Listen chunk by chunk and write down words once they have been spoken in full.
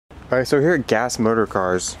Alright, so here at Gas Motor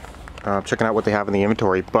Cars, checking out what they have in the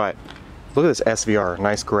inventory, but look at this SVR,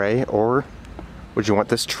 nice gray, or would you want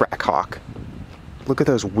this Trackhawk? Look at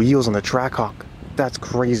those wheels on the Trackhawk, that's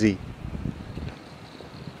crazy.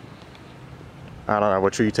 I don't know,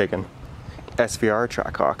 which are you taking? SVR or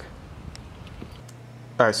Trackhawk?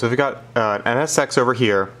 Alright, so we've got an NSX over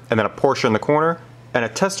here, and then a Porsche in the corner, and a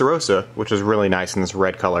Testarossa, which is really nice in this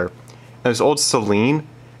red color. And this old Saleen,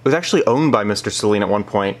 it was actually owned by Mr. Saleen at one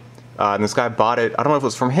point. And this guy bought it, I don't know if it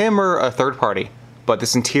was from him or a third party, but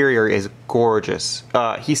this interior is gorgeous.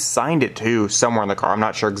 He signed it too, somewhere in the car, I'm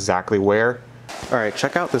not sure exactly where. Alright,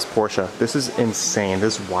 check out this Porsche. This is insane.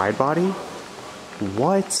 This wide body?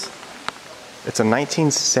 What? It's a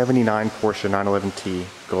 1979 Porsche 911T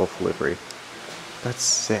Gulf livery. That's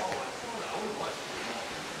sick.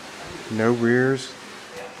 No rears.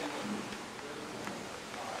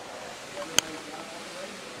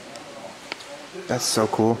 That's so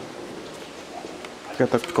cool. Got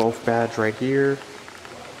the Gulf badge right here.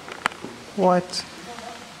 What?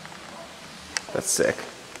 That's sick.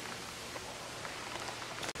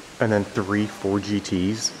 And then 3 Ford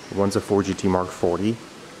GTs. One's a Ford GT Mark 40.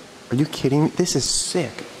 Are you kidding me? This is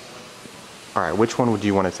sick. Alright, which one would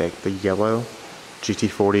you want to take? The yellow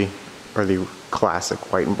GT40 or the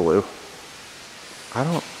classic white and blue? I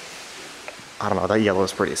don't know. That yellow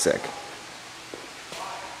is pretty sick.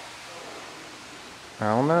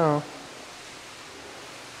 I don't know.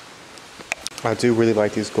 I do really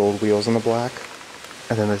like these gold wheels in the black.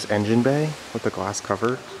 And then this engine bay with the glass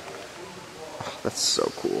cover. Oh, that's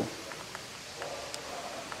so cool.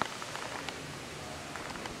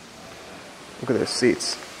 Look at those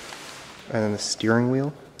seats. And then the steering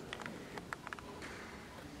wheel.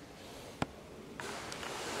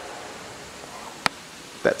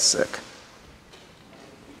 That's sick.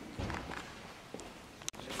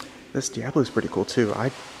 This Diablo is pretty cool too.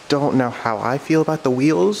 I don't know how I feel about the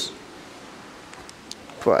wheels,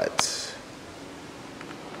 but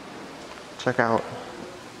check out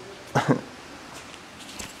the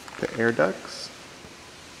air ducts.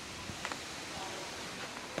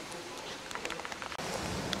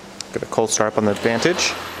 Get a cold start up on the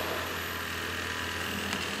Vantage.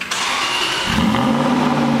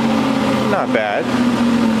 Not bad.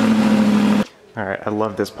 Alright, I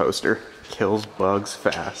love this poster. Kills bugs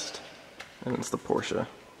fast. And it's the Porsche.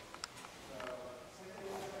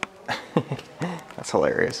 That's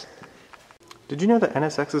hilarious. Did you know that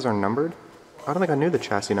NSXs are numbered? I don't think I knew the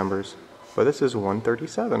chassis numbers, but this is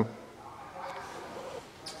 137.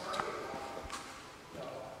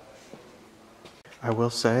 I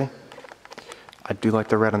will say, I do like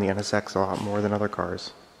the red on the NSX a lot more than other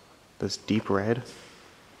cars. This deep red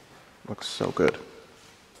looks so good.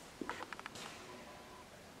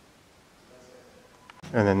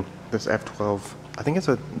 And then this F12, I think it's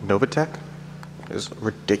a Novatec, is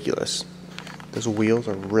ridiculous. Those wheels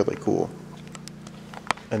are really cool.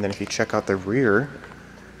 And then if you check out the rear,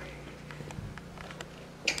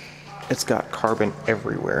 it's got carbon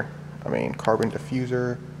everywhere. I mean, carbon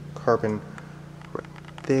diffuser, carbon right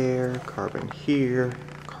there, carbon here,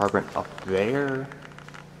 carbon up there.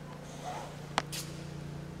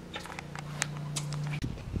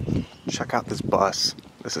 Check out this bus.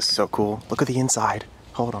 This is so cool. Look at the inside.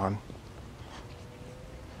 Hold on.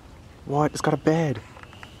 What? It's got a bed.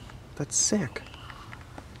 That's sick.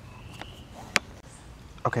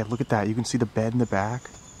 Okay, look at that. You can see the bed in the back.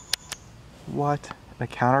 What? And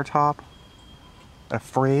a countertop? A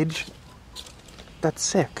fridge? That's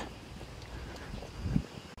sick.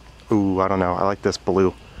 Ooh, I don't know. I like this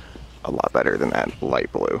blue a lot better than that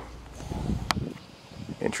light blue.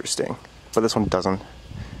 Interesting. But this one doesn't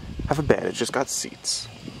have a bed. It's just got seats.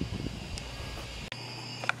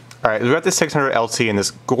 Alright, we've got this 600 LT in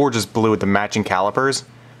this gorgeous blue with the matching calipers.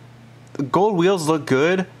 The gold wheels look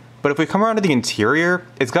good, but if we come around to the interior,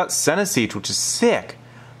 it's got Senna seats, which is sick,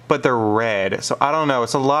 but they're red, so I don't know,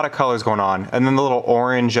 it's a lot of colors going on. And then the little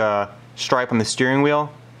orange stripe on the steering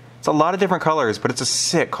wheel. It's a lot of different colors, but it's a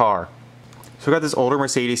sick car. So we got this older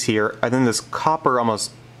Mercedes here, and then this copper,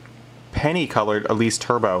 almost penny colored Elise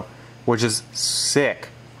Turbo, which is sick.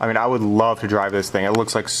 I mean, I would love to drive this thing. It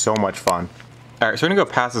looks like so much fun. Alright, so we're gonna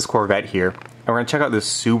go past this Corvette here, and we're gonna check out this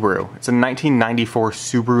Subaru. It's a 1994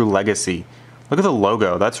 Subaru Legacy. Look at the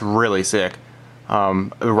logo, that's really sick. The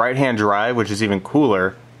right-hand drive, which is even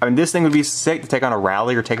cooler. I mean, this thing would be sick to take on a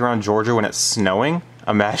rally or take around Georgia when it's snowing.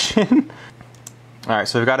 Imagine. Alright,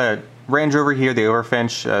 so we've got a Range Rover here, the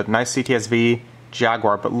Overfinch, a nice CTSV,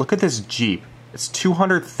 Jaguar, but look at this Jeep. It's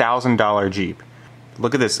 $200,000 Jeep.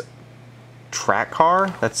 Look at this track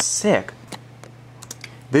car, that's sick.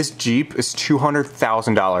 This Jeep is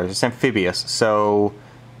 $200,000. It's amphibious, so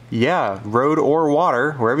yeah, road or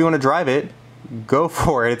water, wherever you want to drive it, go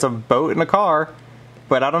for it. It's a boat and a car.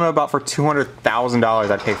 But I don't know about for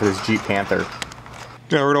 $200,000 I'd pay for this Jeep Panther.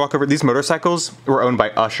 You know, we're gonna walk over. These motorcycles were owned by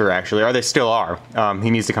Usher, actually, or they still are. He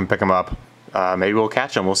needs to come pick them up. Maybe we'll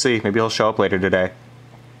catch him. We'll see. Maybe he'll show up later today.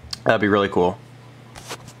 That'd be really cool.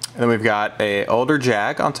 And then we've got a older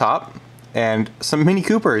Jag on top and some Mini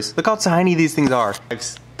Coopers. Look how tiny these things are.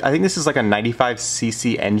 I think this is like a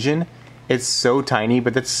 95cc engine. It's so tiny,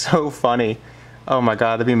 but that's so funny. Oh my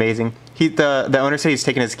god, that'd be amazing. The owner said he's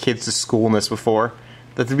taken his kids to school in this before.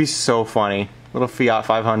 That'd be so funny. Little Fiat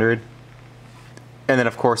 500. And then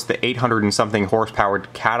of course the 800 and something horsepower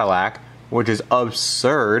Cadillac, which is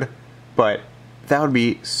absurd, but that would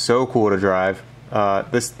be so cool to drive.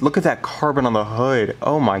 Look at that carbon on the hood.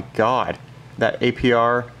 Oh my god. That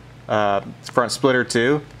APR front splitter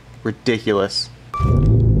too. Ridiculous.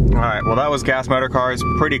 Alright, well that was Gas Motor Cars.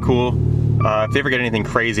 Pretty cool. If they ever get anything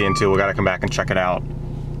crazy into it, we gotta come back and check it out.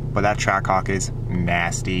 But that Trackhawk is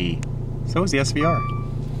nasty. So is the SVR.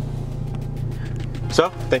 So,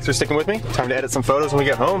 thanks for sticking with me. Time to edit some photos when we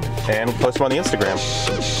get home and post them on the Instagram.